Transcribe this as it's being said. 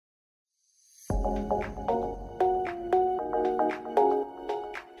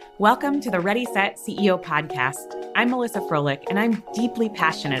Welcome to the Ready, Set, CEO podcast. I'm Melissa Froelich, and I'm deeply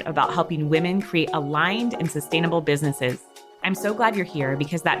passionate about helping women create aligned and sustainable businesses. I'm so glad you're here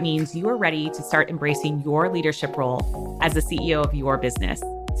because that means you are ready to start embracing your leadership role as the CEO of your business.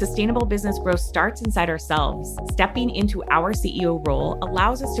 Sustainable business growth starts inside ourselves. Stepping into our CEO role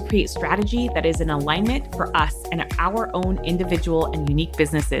allows us to create strategy that is in alignment for us and our own individual and unique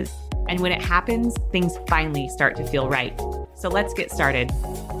businesses. And when it happens, things finally start to feel right. So let's get started.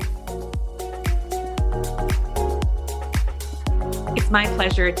 It's my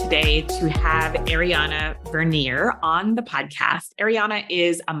pleasure today to have Arianna Vernier on the podcast. Arianna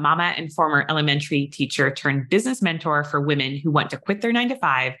is a mama and former elementary teacher turned business mentor for women who want to quit their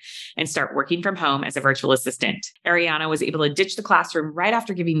 9-to-5 and start working from home as a virtual assistant. Arianna was able to ditch the classroom right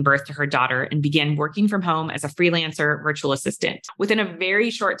after giving birth to her daughter and began working from home as a freelancer virtual assistant. Within a very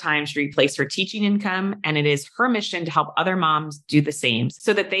short time, she replaced her teaching income, and it is her mission to help other moms do the same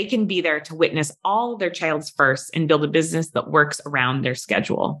so that they can be there to witness all their child's firsts and build a business that works around their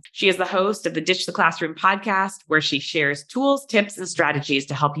schedule. She is the host of the Ditch the Classroom podcast, where she shares tools, tips, and strategies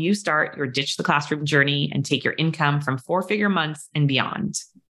to help you start your Ditch the Classroom journey and take your income from 4-figure months and beyond.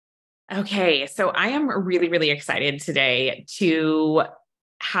 Okay, so I am really, really excited today to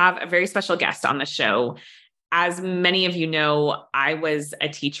have a very special guest on the show. As many of you know, I was a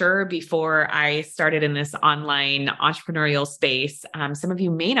teacher before I started in this online entrepreneurial space. Some of you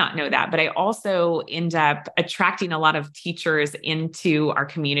may not know that, but I also end up attracting a lot of teachers into our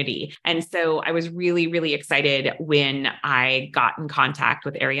community. And so I was really, really excited when I got in contact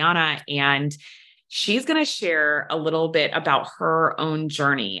with Arianna, and she's going to share a little bit about her own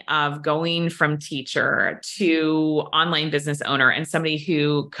journey of going from teacher to online business owner and somebody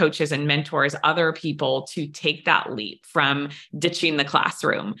who coaches and mentors other people to take that leap from ditching the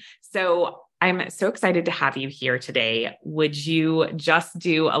classroom. So I'm so excited to have you here today. Would you just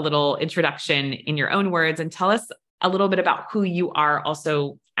do a little introduction in your own words and tell us a little bit about who you are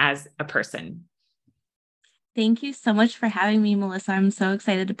also as a person? Thank you so much for having me, Melissa. I'm so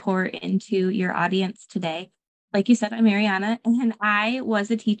excited to pour into your audience today. Like you said, I'm Arianna, and I was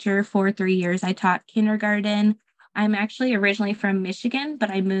a teacher for 3 years. I taught kindergarten. I'm actually originally from Michigan, but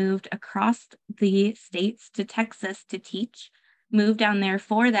I moved across the states to Texas to teach, moved down there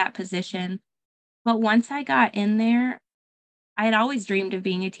for that position. But once I got in there, I had always dreamed of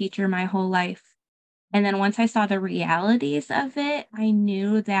being a teacher my whole life. And then once I saw the realities of it, I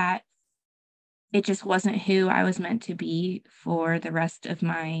knew that it just wasn't who I was meant to be for the rest of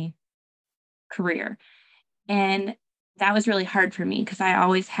my career. And that was really hard for me because I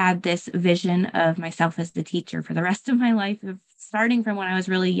always had this vision of myself as the teacher for the rest of my life, of starting from when I was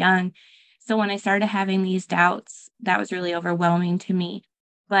really young. So when I started having these doubts, that was really overwhelming to me.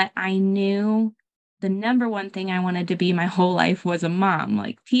 But I knew the number one thing I wanted to be my whole life was a mom.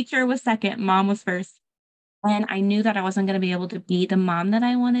 Like, teacher was second, mom was first. And I knew that I wasn't going to be able to be the mom that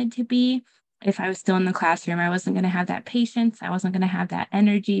I wanted to be if I was still in the classroom. I wasn't going to have that patience. I wasn't going to have that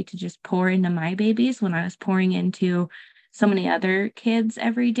energy to just pour into my babies when I was pouring into so many other kids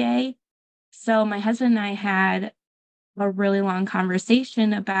every day. So my husband and I had a really long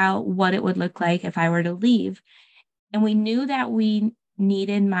conversation about what it would look like if I were to leave. And we knew that we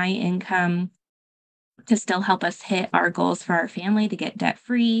needed my income to still help us hit our goals for our family, to get debt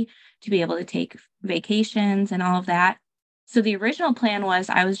free, to be able to take vacations and all of that. So the original plan was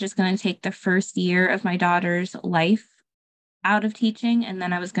I was just going to take the first year of my daughter's life out of teaching, and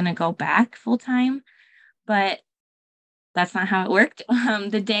then I was going to go back full time. But that's not how it worked.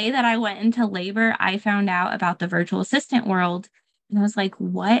 The day that I went into labor, I found out about the virtual assistant world. And I was like,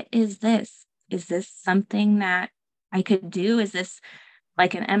 what is this? Is this something that I could do? Is this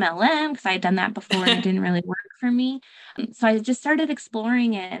like an MLM? Because I had done that before and it didn't really work for me. So I just started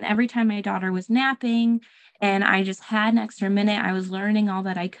exploring it. And every time my daughter was napping and I just had an extra minute, I was learning all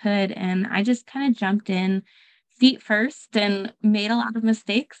that I could. And I just kind of jumped in feet first and made a lot of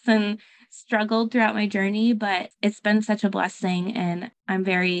mistakes and struggled throughout my journey. But it's been such a blessing. And I'm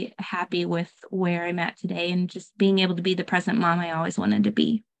very happy with where I'm at today and just being able to be the present mom I always wanted to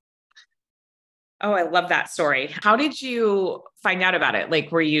be. Oh, I love that story. How did you find out about it?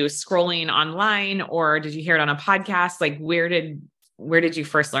 Like, were you scrolling online or did you hear it on a podcast? Like, where did you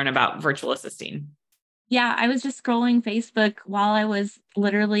first learn about virtual assisting? Yeah, I was just scrolling Facebook while I was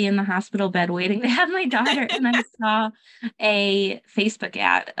literally in the hospital bed waiting to have my daughter. And I saw a Facebook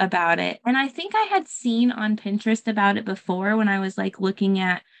ad about it. And I think I had seen on Pinterest about it before when I was like looking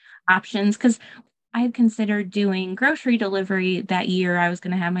at options, because I had considered doing grocery delivery that year. I was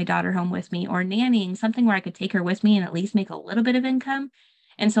going to have my daughter home with me, or nannying, something where I could take her with me and at least make a little bit of income.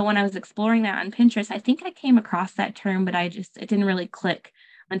 And so when I was exploring that on Pinterest, I think I came across that term, but it didn't really click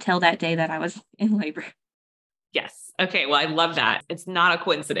until that day that I was in labor. Yes. Okay. Well, I love that. It's not a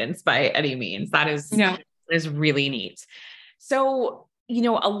coincidence by any means. No. Is really neat. So,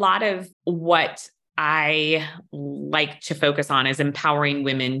 a lot of what I like to focus on is empowering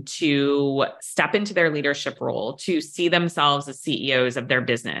women to step into their leadership role, to see themselves as CEOs of their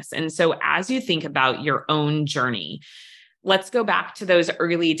business. And so, as you think about your own journey, let's go back to those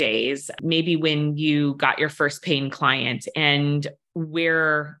early days, maybe when you got your first paying client and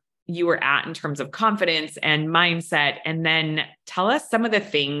where you were at in terms of confidence and mindset. And then tell us some of the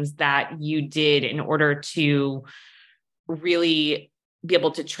things that you did in order to really be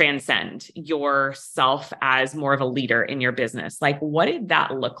able to transcend yourself as more of a leader in your business. Like, what did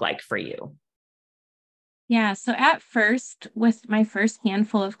that look like for you? Yeah. So at first, with my first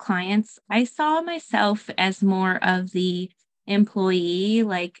handful of clients, I saw myself as more of the employee.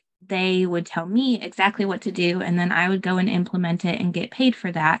 Like they would tell me exactly what to do, and then I would go and implement it and get paid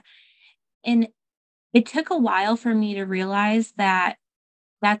for that. And it took a while for me to realize that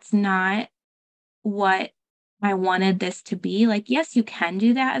that's not what I wanted this to be. Like, yes, you can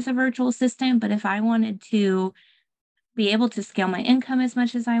do that as a virtual assistant, but if I wanted to be able to scale my income as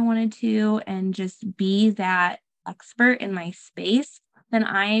much as I wanted to and just be that expert in my space, then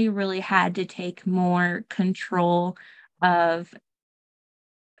I really had to take more control of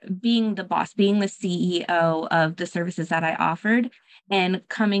being the boss, being the CEO of the services that I offered, and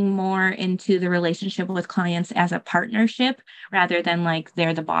coming more into the relationship with clients as a partnership rather than like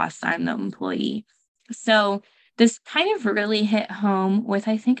they're the boss, I'm the employee. So this kind of really hit home with,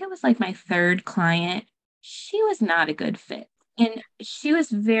 I think it was like my third client. She was not a good fit. And she was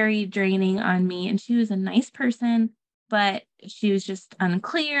very draining on me. And she was a nice person, but she was just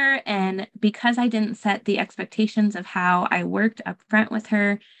unclear. And because I didn't set the expectations of how I worked up front with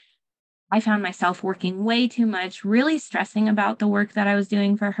her, I found myself working way too much, really stressing about the work that I was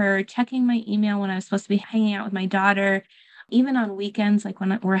doing for her, checking my email when I was supposed to be hanging out with my daughter. Even on weekends, like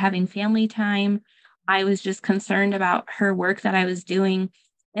when we're having family time, I was just concerned about her work that I was doing.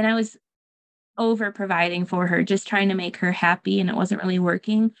 And I was over providing for her, just trying to make her happy, and it wasn't really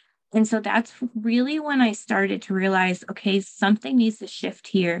working. And so that's really when I started to realize, okay, something needs to shift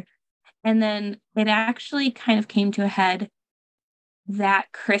here. And then it actually kind of came to a head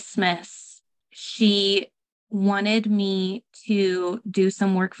that Christmas. She wanted me to do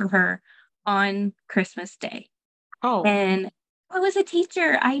some work for her on Christmas Day. Oh, And I was a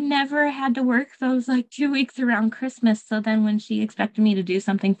teacher. I never had to work those like 2 weeks around Christmas. So then when she expected me to do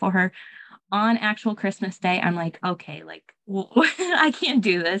something for her on actual Christmas Day, I'm like, okay, like, well, I can't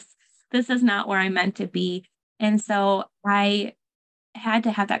do this. This is not where I'm meant to be. And so I had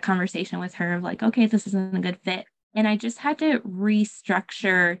to have that conversation with her of like, okay, this isn't a good fit. And I just had to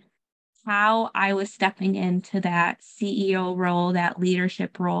restructure how I was stepping into that CEO role, that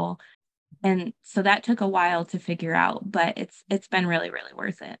leadership role. And so that took a while to figure out, but it's been really, really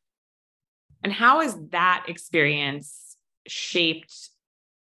worth it. and how has that experience shaped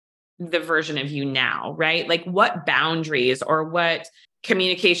the version of you now, right? Like what boundaries or what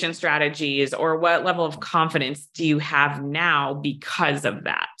communication strategies or what level of confidence do you have now because of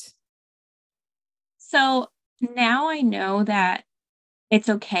that? So now I know that it's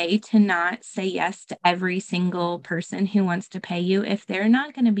okay to not say yes to every single person who wants to pay you. If they're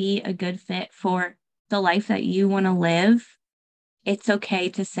not going to be a good fit for the life that you want to live, it's okay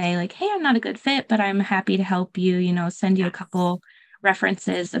to say, like, hey, I'm not a good fit, but I'm happy to help you, send you a Yes. couple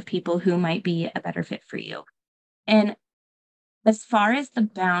references of people who might be a better fit for you. And as far as the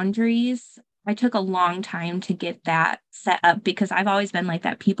boundaries, I took a long time to get that set up because I've always been like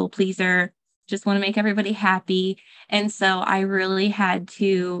that people pleaser, just want to make everybody happy. And so I really had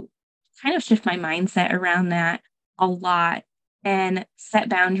to kind of shift my mindset around that a lot and set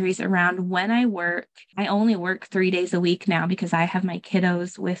boundaries around when I work. I only work 3 days a week now because I have my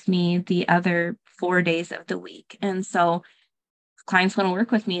kiddos with me the other 4 days of the week. And so clients want to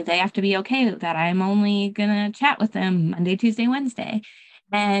work with me, they have to be okay with that I'm only going to chat with them Monday, Tuesday, Wednesday.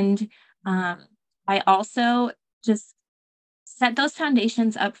 And um, I also just set those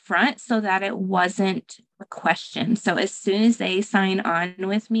foundations up front so that it wasn't a question. So as soon as they sign on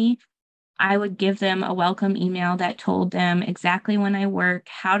with me, I would give them a welcome email that told them exactly when I work,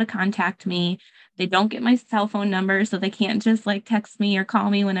 how to contact me. They don't get my cell phone number, so they can't just like text me or call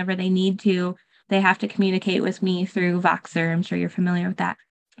me whenever they need to. They have to communicate with me through Voxer. I'm sure you're familiar with that.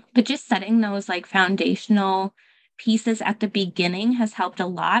 But just setting those like foundational pieces at the beginning has helped a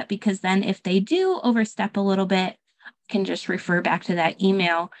lot because then if they do overstep a little bit, I can just refer back to that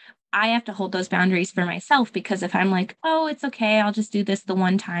email. I have to hold those boundaries for myself because if I'm like, oh, it's okay, I'll just do this the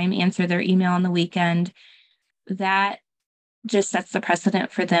one time, answer their email on the weekend, that just sets the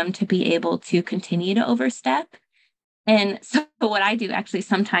precedent for them to be able to continue to overstep. And so what I do actually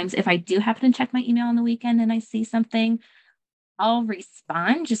sometimes, if I do happen to check my email on the weekend and I see something, I'll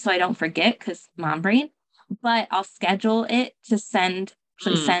respond just so I don't forget because mom brain, but I'll schedule it to send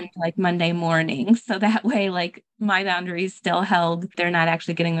like Monday morning. So that way, like my boundaries still held. They're not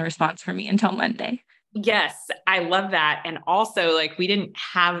actually getting the response from me until Monday. Yes, I love that. And also, like, we didn't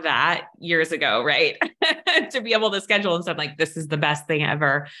have that years ago, right? To be able to schedule and stuff like this is the best thing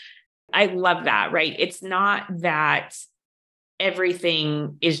ever. I love that, right? It's not that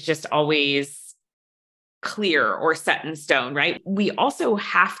everything is just always clear or set in stone, right? We also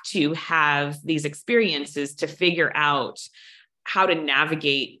have to have these experiences to figure out how to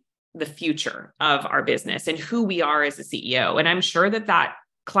navigate the future of our business and who we are as a CEO. And I'm sure that that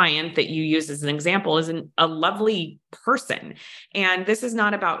client that you use as an example is a lovely person. And this is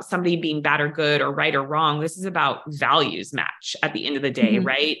not about somebody being bad or good or right or wrong. This is about values match at the end of the day, Mhm.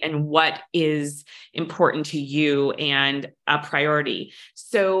 right? And what is important to you and a priority.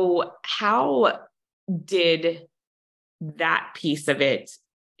 So how did that piece of it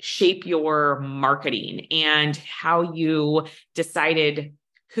shape your marketing and how you decided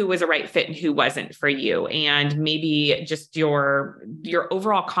who was a right fit and who wasn't for you, and maybe just your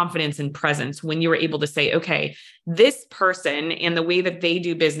overall confidence and presence when you were able to say, okay, this person and the way that they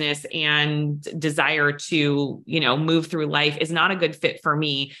do business and desire to, move through life is not a good fit for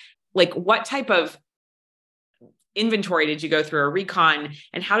me. Like, what type of inventory did you go through, a recon,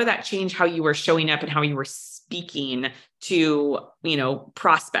 and how did that change how you were showing up and how you were speaking to,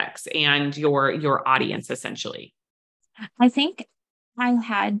 prospects and your audience essentially? I think I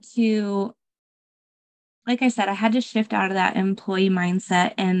had to, like I said, I had to shift out of that employee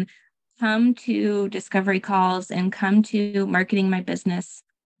mindset and come to discovery calls and come to marketing my business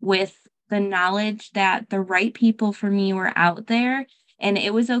with the knowledge that the right people for me were out there. And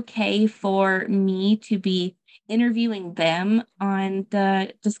it was okay for me to be interviewing them on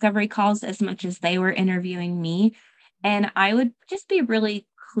the discovery calls as much as they were interviewing me. And I would just be really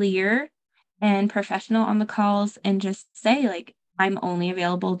clear and professional on the calls and just say, like, I'm only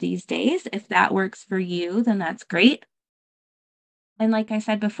available these days. If that works for you, then that's great. And like I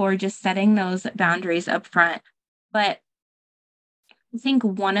said before, just setting those boundaries up front. But I think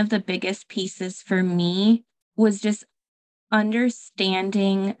one of the biggest pieces for me was just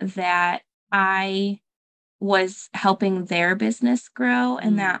understanding that I was helping their business grow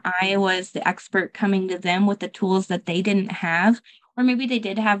and Mm. that I was the expert coming to them with the tools that they didn't have, or maybe they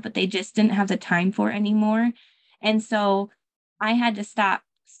did have, but they just didn't have the time for anymore. And so I had to stop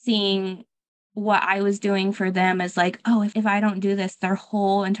seeing what I was doing for them as like, oh, if I don't do this, their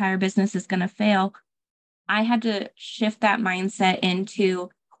whole entire business is going to fail. I had to shift that mindset into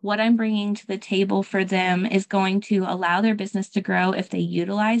what I'm bringing to the table for them is going to allow their business to grow if they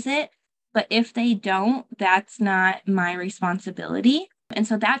utilize it. But if they don't, that's not my responsibility. And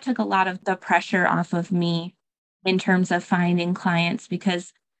so that took a lot of the pressure off of me in terms of finding clients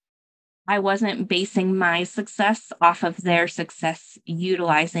because I wasn't basing my success off of their success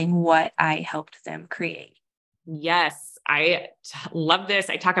utilizing what I helped them create. Yes, love this.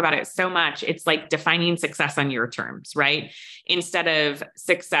 I talk about it so much. It's like defining success on your terms, right? Instead of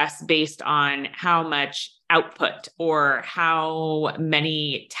success based on how much output or how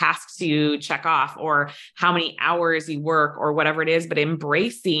many tasks you check off or how many hours you work or whatever it is, but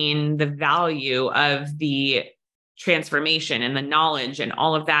embracing the value of the transformation and the knowledge and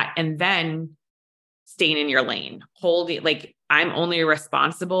all of that. And then staying in your lane, holding, like, I'm only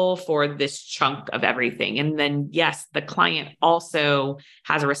responsible for this chunk of everything. And then, yes, the client also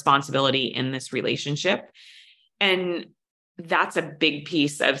has a responsibility in this relationship. And that's a big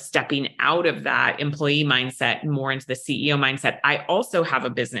piece of stepping out of that employee mindset and more into the CEO mindset. I also have a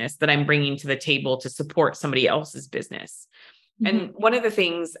business that I'm bringing to the table to support somebody else's business. Mhm. And one of the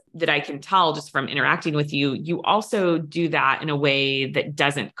things that I can tell just from interacting with you, you also do that in a way that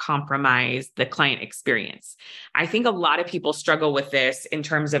doesn't compromise the client experience. I think a lot of people struggle with this in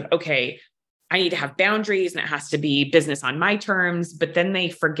terms of, okay, I need to have boundaries and it has to be business on my terms, but then they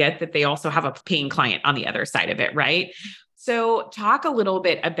forget that they also have a paying client on the other side of it, right? So talk a little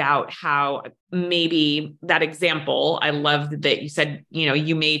bit about how maybe that example, I love that you said,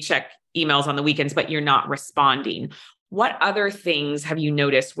 you may check emails on the weekends, but you're not responding. What other things have you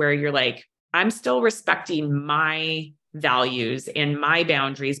noticed where you're like, I'm still respecting my values and my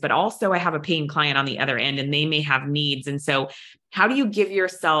boundaries, but also I have a paying client on the other end and they may have needs. And so how do you give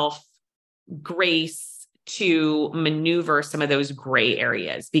yourself grace to maneuver some of those gray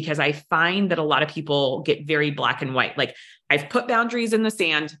areas? Because I find that a lot of people get very black and white. Like, I've put boundaries in the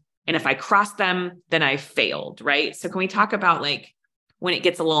sand. And if I cross them, then I failed, right? So can we talk about like when it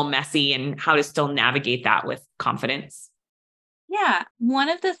gets a little messy and how to still navigate that with confidence? Yeah. One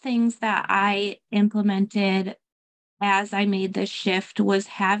of the things that I implemented as I made this shift was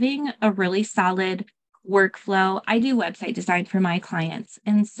having a really solid workflow. I do website design for my clients.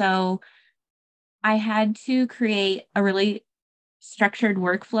 And so I had to create a really structured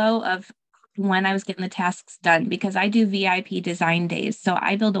workflow of when I was getting the tasks done because I do VIP design days. So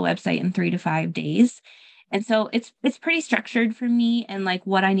I build a website in 3 to 5 days. And so it's pretty structured for me and like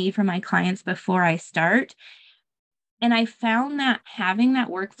what I need from my clients before I start. And I found that having that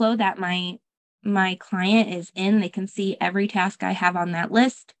workflow that my client is in, they can see every task I have on that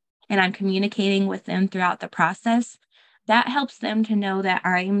list and I'm communicating with them throughout the process. That helps them to know that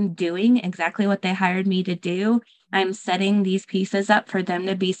I'm doing exactly what they hired me to do. I'm setting these pieces up for them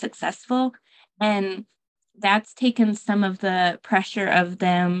to be successful. And that's taken some of the pressure of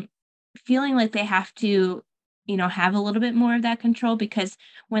them feeling like they have to, have a little bit more of that control because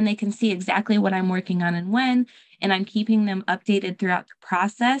when they can see exactly what I'm working on and when, and I'm keeping them updated throughout the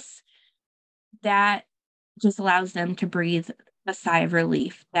process, that just allows them to breathe a sigh of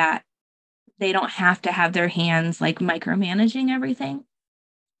relief that they don't have to have their hands like micromanaging everything.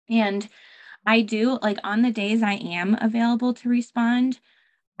 And I do like on the days I am available to respond,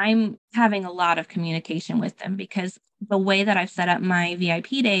 I'm having a lot of communication with them because the way that I've set up my VIP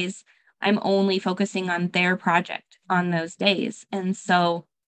days, I'm only focusing on their project on those days. And so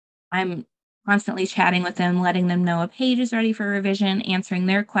I'm constantly chatting with them, letting them know a page is ready for revision, answering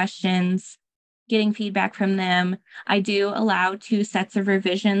their questions, getting feedback from them. I do allow 2 sets of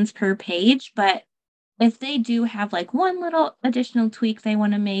revisions per page, but if they do have like one little additional tweak they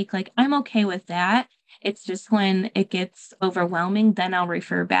want to make, like I'm okay with that. It's just when it gets overwhelming, then I'll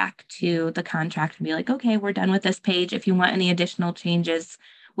refer back to the contract and be like, okay, we're done with this page. If you want any additional changes,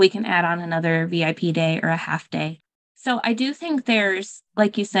 we can add on another VIP day or a half day. So I do think there's,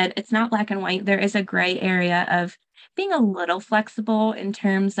 like you said, it's not black and white. There is a gray area of being a little flexible in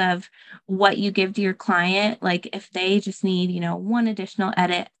terms of what you give to your client. Like if they just need, one additional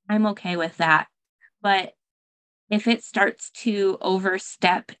edit, I'm okay with that. But if it starts to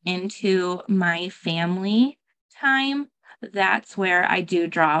overstep into my family time, that's where I do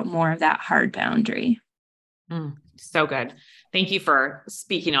draw more of that hard boundary. So good. Thank you for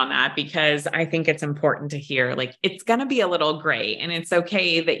speaking on that because I think it's important to hear like it's going to be a little gray and it's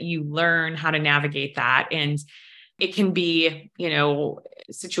okay that you learn how to navigate that. And it can be,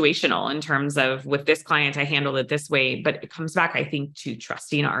 situational in terms of with this client, I handled it this way, but it comes back, I think, to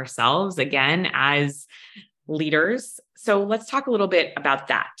trusting ourselves again as leaders. So let's talk a little bit about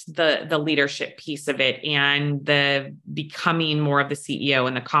that, the leadership piece of it and the becoming more of the CEO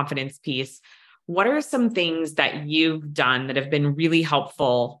and the confidence piece. What are some things that you've done that have been really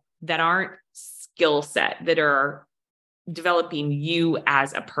helpful that aren't skill set, that are developing you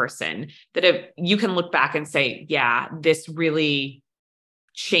as a person, that if you can look back and say, yeah, this really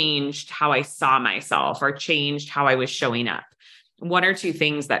changed how I saw myself or changed how I was showing up? One or two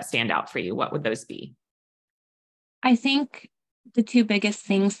things that stand out for you, what would those be? I think the 2 biggest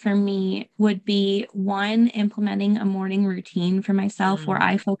things for me would be one, implementing a morning routine for myself where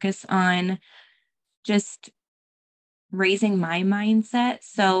I focus on just raising my mindset.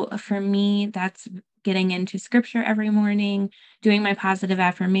 So for me, that's getting into scripture every morning, doing my positive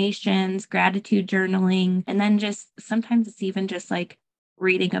affirmations, gratitude journaling, and then just sometimes it's even just like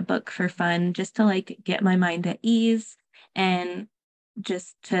reading a book for fun, just to like get my mind at ease and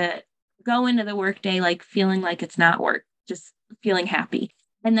just to go into the workday like feeling like it's not work, just feeling happy.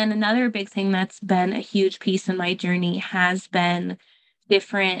 And then another big thing that's been a huge piece in my journey has been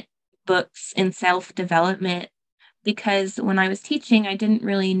different books in self development because when I was teaching, I didn't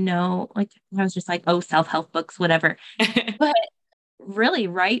really know, like, I was just like, oh, self help books, whatever. But really,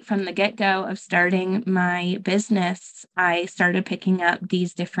 right from the get go of starting my business, I started picking up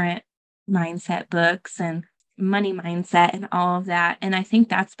these different mindset books and money mindset and all of that. And I think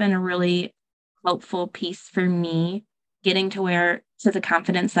that's been a really helpful piece for me getting to the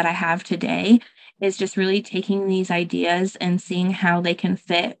confidence that I have today is just really taking these ideas and seeing how they can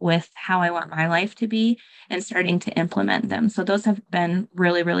fit with how I want my life to be and starting to implement them. So those have been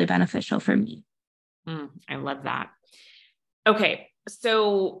really, really beneficial for me. I love that. Okay.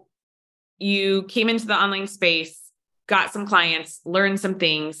 So you came into the online space, got some clients, learned some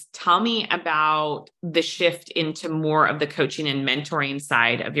things. Tell me about the shift into more of the coaching and mentoring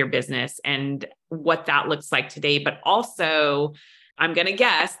side of your business and what that looks like today. But also, I'm going to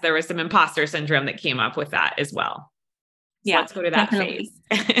guess there was some imposter syndrome that came up with that as well. So Yeah, let's go to that definitely.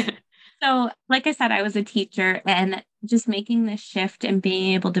 phase. So, like I said, I was a teacher and just making this shift and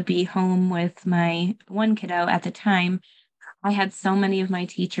being able to be home with my one kiddo at the time, I had so many of my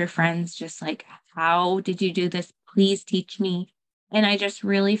teacher friends just like, how did you do this? Please teach me. And I just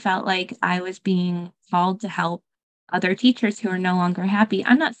really felt like I was being called to help other teachers who are no longer happy.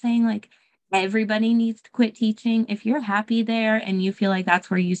 I'm not saying like everybody needs to quit teaching. If you're happy there and you feel like that's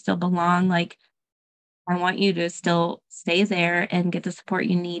where you still belong, like I want you to still stay there and get the support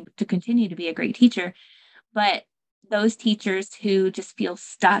you need to continue to be a great teacher. But those teachers who just feel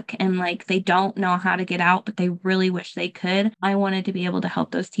stuck and like they don't know how to get out, but they really wish they could, I wanted to be able to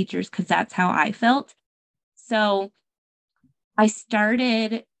help those teachers because that's how I felt. So I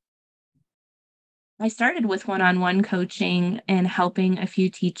started I started with one-on-one coaching and helping a few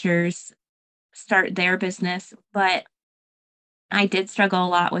teachers start their business, but I did struggle a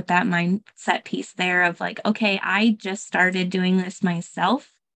lot with that mindset piece there of like, okay, I just started doing this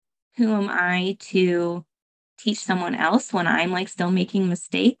myself. Who am I to teach someone else when I'm like still making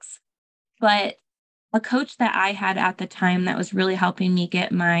mistakes? But a coach that I had at the time that was really helping me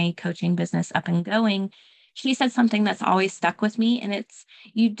get my coaching business up and going, she said something that's always stuck with me. And it's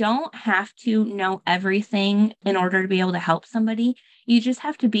you don't have to know everything in order to be able to help somebody. You just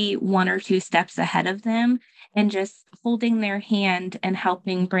have to be one or two steps ahead of them and just holding their hand and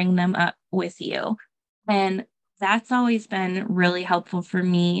helping bring them up with you. And that's always been really helpful for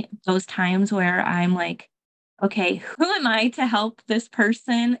me. Those times where I'm like, okay, who am I to help this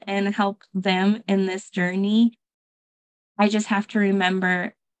person and help them in this journey? I just have to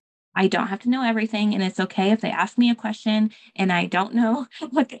remember I don't have to know everything. And it's okay if they ask me a question and I don't know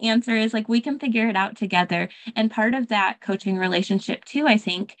what the answer is. Like, we can figure it out together. And part of that coaching relationship, too, I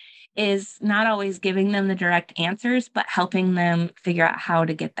think, is not always giving them the direct answers, but helping them figure out how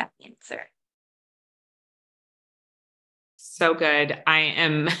to get that answer. So good.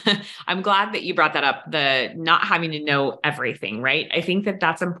 I'm glad that you brought that up, the not having to know everything, right? I think that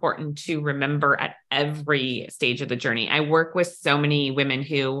that's important to remember at every stage of the journey. I work with so many women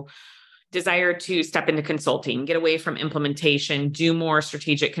who desire to step into consulting, get away from implementation, do more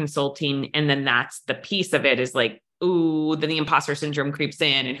strategic consulting. And then that's the piece of it is like, ooh, then the imposter syndrome creeps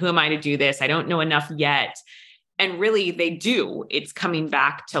in. And who am I to do this? I don't know enough yet. And really they do. It's coming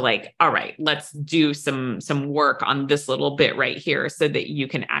back to like, all right, let's do some work on this little bit right here so that you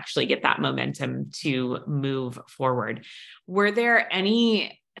can actually get that momentum to move forward. Were there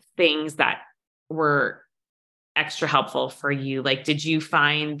any things that were extra helpful for you? Like, did you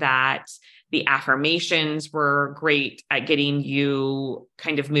find that the affirmations were great at getting you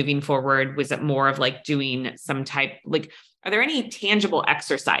kind of moving forward? Was it more of like doing some type, like, are there any tangible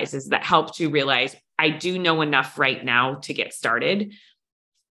exercises that helped you realize I do know enough right now to get started?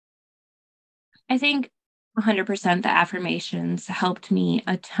 I think 100% the affirmations helped me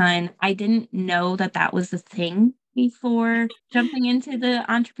a ton. I didn't know that that was a thing before jumping into the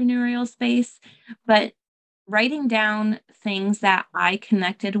entrepreneurial space, but writing down things that I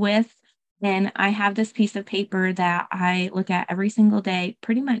connected with. And I have this piece of paper that I look at every single day,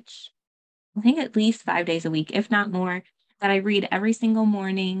 pretty much, I think at least 5 days a week, if not more, that I read every single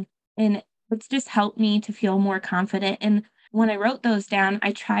morning. And it's just helped me to feel more confident. And when I wrote those down,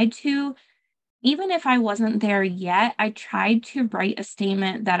 I tried to, even if I wasn't there yet, I tried to write a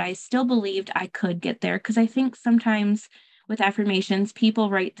statement that I still believed I could get there. Because I think sometimes with affirmations,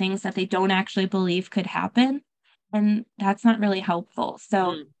 people write things that they don't actually believe could happen. And that's not really helpful.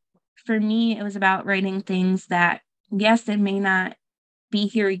 So Mm, for me, it was about writing things that, yes, it may not be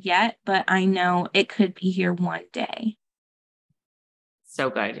here yet, but I know it could be here one day. so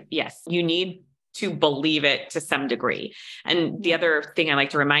good. Yes. You need to believe it to some degree. And the Yeah. other thing I like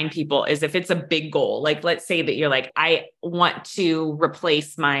to remind people is if it's a big goal, like let's say that you're like, I want to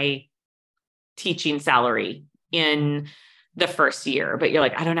replace my teaching salary in the first year, but you're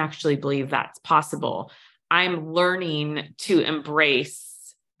like, I don't actually believe that's possible. I'm learning to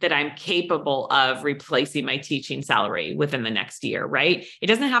embrace that I'm capable of replacing my teaching salary within the next year, right? It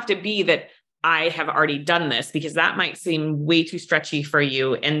doesn't have to be that I have already done this because that might seem way too stretchy for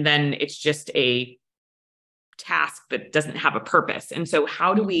you. And then it's just a task that doesn't have a purpose. And so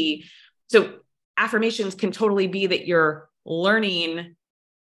so affirmations can totally be that you're learning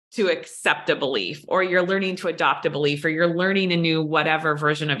to accept a belief, or you're learning to adopt a belief, or you're learning a new whatever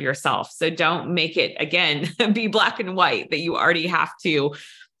version of yourself. So don't make it again be black and white that you already have to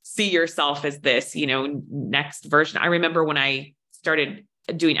see yourself as this, next version. I remember when I started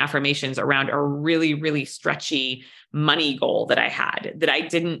doing affirmations around a really, really stretchy money goal that I had that I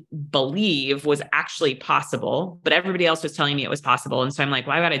didn't believe was actually possible, but everybody else was telling me it was possible. And so I'm like,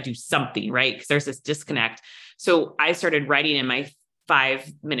 well, I got to do something, right? Because there's this disconnect. So I started writing in my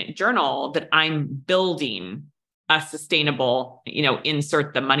 5-minute journal that I'm building a sustainable,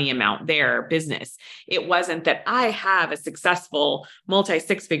 insert the money amount there business. It wasn't that I have a successful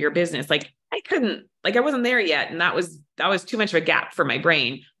multi-6-figure business. Like I wasn't there yet. And that was too much of a gap for my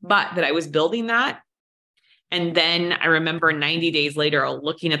brain, but that I was building that. And then I remember 90 days later,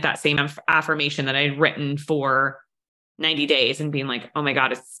 looking at that same affirmation that I had written for 90 days and being like, oh my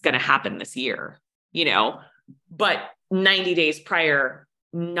God, it's going to happen this year, but 90 days prior,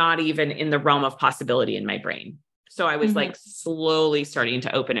 not even in the realm of possibility in my brain. So I was like slowly starting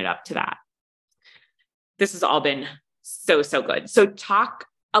to open it up to that. This has all been so, so good. So talk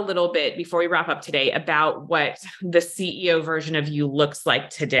a little bit before we wrap up today about what the CEO version of you looks like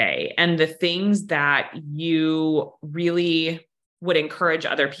today and the things that you really would encourage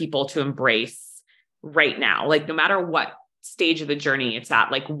other people to embrace right now. Like no matter what stage of the journey it's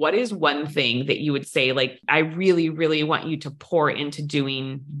at, like what is one thing that you would say, like, I really, really want you to pour into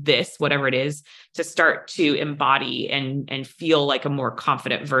doing this, whatever it is, to start to embody and feel like a more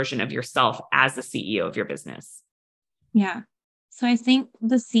confident version of yourself as the CEO of your business? Yeah. So I think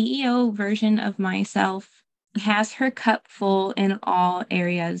the CEO version of myself has her cup full in all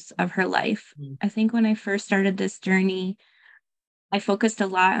areas of her life. I think when I first started this journey, I focused a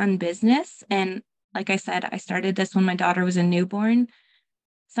lot on business. And like I said, I started this when my daughter was a newborn.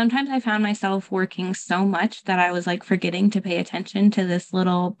 Sometimes I found myself working so much that I was like forgetting to pay attention to this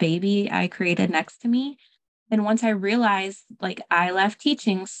little baby I created next to me. And once I realized like I left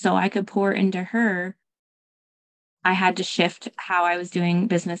teaching so I could pour into her, I had to shift how I was doing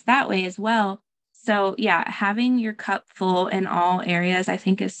business that way as well. So yeah, having your cup full in all areas, I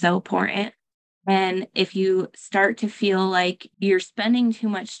think is so important. And if you start to feel like you're spending too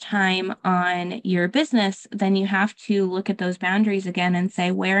much time on your business, then you have to look at those boundaries again and say,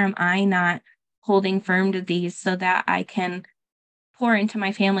 where am I not holding firm to these so that I can pour into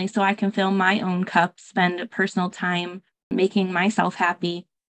my family, so I can fill my own cup, spend personal time making myself happy,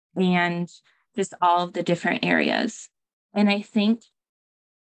 and just all of the different areas. And I think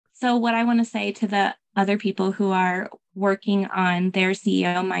so. What I want to say to the other people who are working on their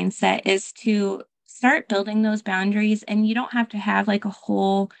CEO mindset is to start building those boundaries. And you don't have to have like a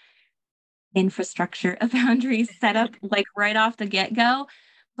whole infrastructure of boundaries set up like right off the get-go,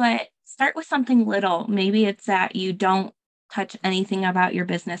 but start with something little. Maybe it's that you don't touch anything about your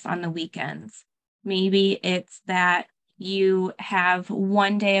business on the weekends. Maybe it's that you have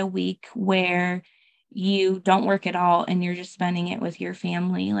one day a week where you don't work at all and you're just spending it with your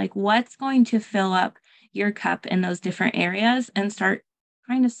family. Like what's going to fill up your cup in those different areas, and start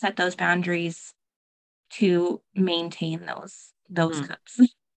trying to set those boundaries to maintain those cups.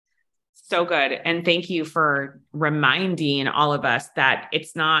 So good. And thank you for reminding all of us that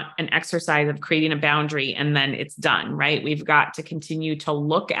it's not an exercise of creating a boundary and then it's done, right? We've got to continue to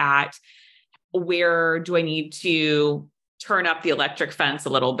look at, where do I need to turn up the electric fence a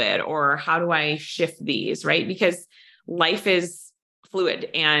little bit, or how do I shift these, right? Because life is fluid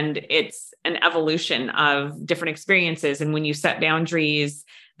and it's an evolution of different experiences. And when you set boundaries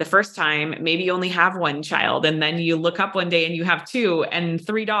the first time, maybe you only have one child, and then you look up one day and you have 2 and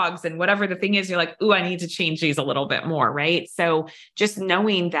 3 dogs and whatever the thing is, you're like, ooh, I need to change these a little bit more. Right. So just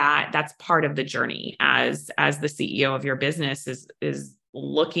knowing that that's part of the journey as the CEO of your business is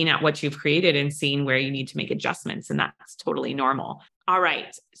looking at what you've created and seeing where you need to make adjustments. And that's totally normal. All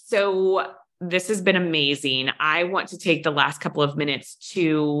right. So this has been amazing. I want to take the last couple of minutes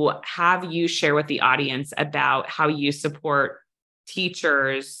to have you share with the audience about how you support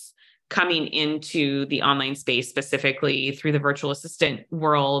teachers coming into the online space, specifically through the virtual assistant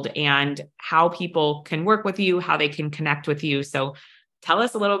world, and how people can work with you, how they can connect with you. So tell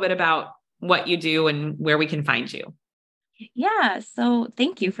us a little bit about what you do and where we can find you. Yeah, so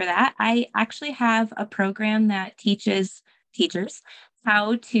thank you for that. I actually have a program that teaches teachers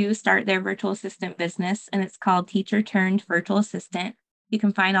how to start their virtual assistant business, and it's called Teacher Turned Virtual Assistant. You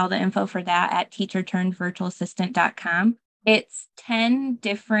can find all the info for that at teacherturnedvirtualassistant.com. It's 10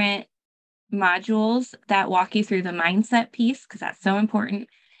 different modules that walk you through the mindset piece, because that's so important,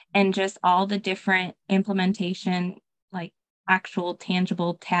 and just all the different implementation, like actual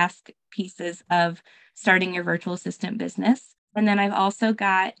tangible task pieces of starting your virtual assistant business. And then I've also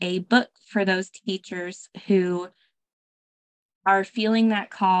got a book for those teachers who are feeling that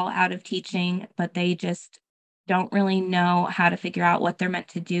call out of teaching, but they just don't really know how to figure out what they're meant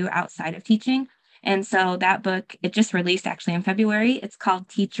to do outside of teaching. And so that book, it just released actually in February. It's called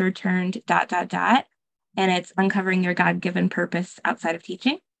Teacher Turned ... And it's uncovering your God-given purpose outside of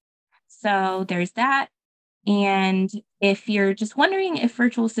teaching. So there's that. And if you're just wondering if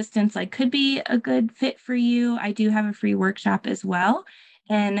virtual assistants could be a good fit for you, I do have a free workshop as well.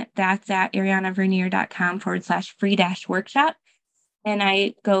 And that's at ariannavernier.com/free-workshop. And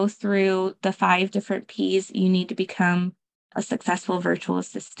I go through the 5 different P's you need to become a successful virtual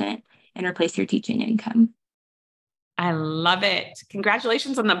assistant and replace your teaching income. I love it.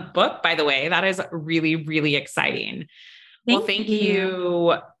 Congratulations on the book, by the way. That is really, really exciting. Well, thank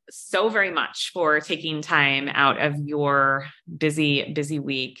you so very much for taking time out of your busy, busy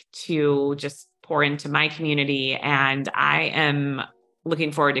week to just pour into my community. And I am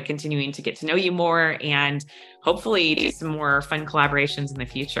looking forward to continuing to get to know you more and hopefully do some more fun collaborations in the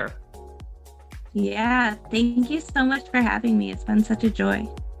future. Yeah, thank you so much for having me. It's been such a joy.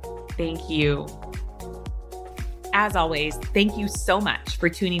 Thank you. As always, thank you so much for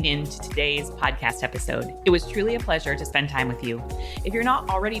tuning in to today's podcast episode. It was truly a pleasure to spend time with you. If you're not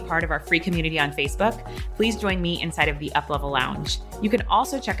already part of our free community on Facebook, please join me inside of the Uplevel Lounge. You can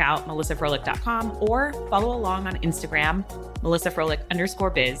also check out melissafroelich.com or follow along on Instagram,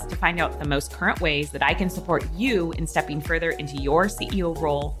 melissafroelich_biz, to find out the most current ways that I can support you in stepping further into your CEO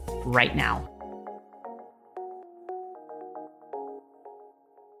role right now.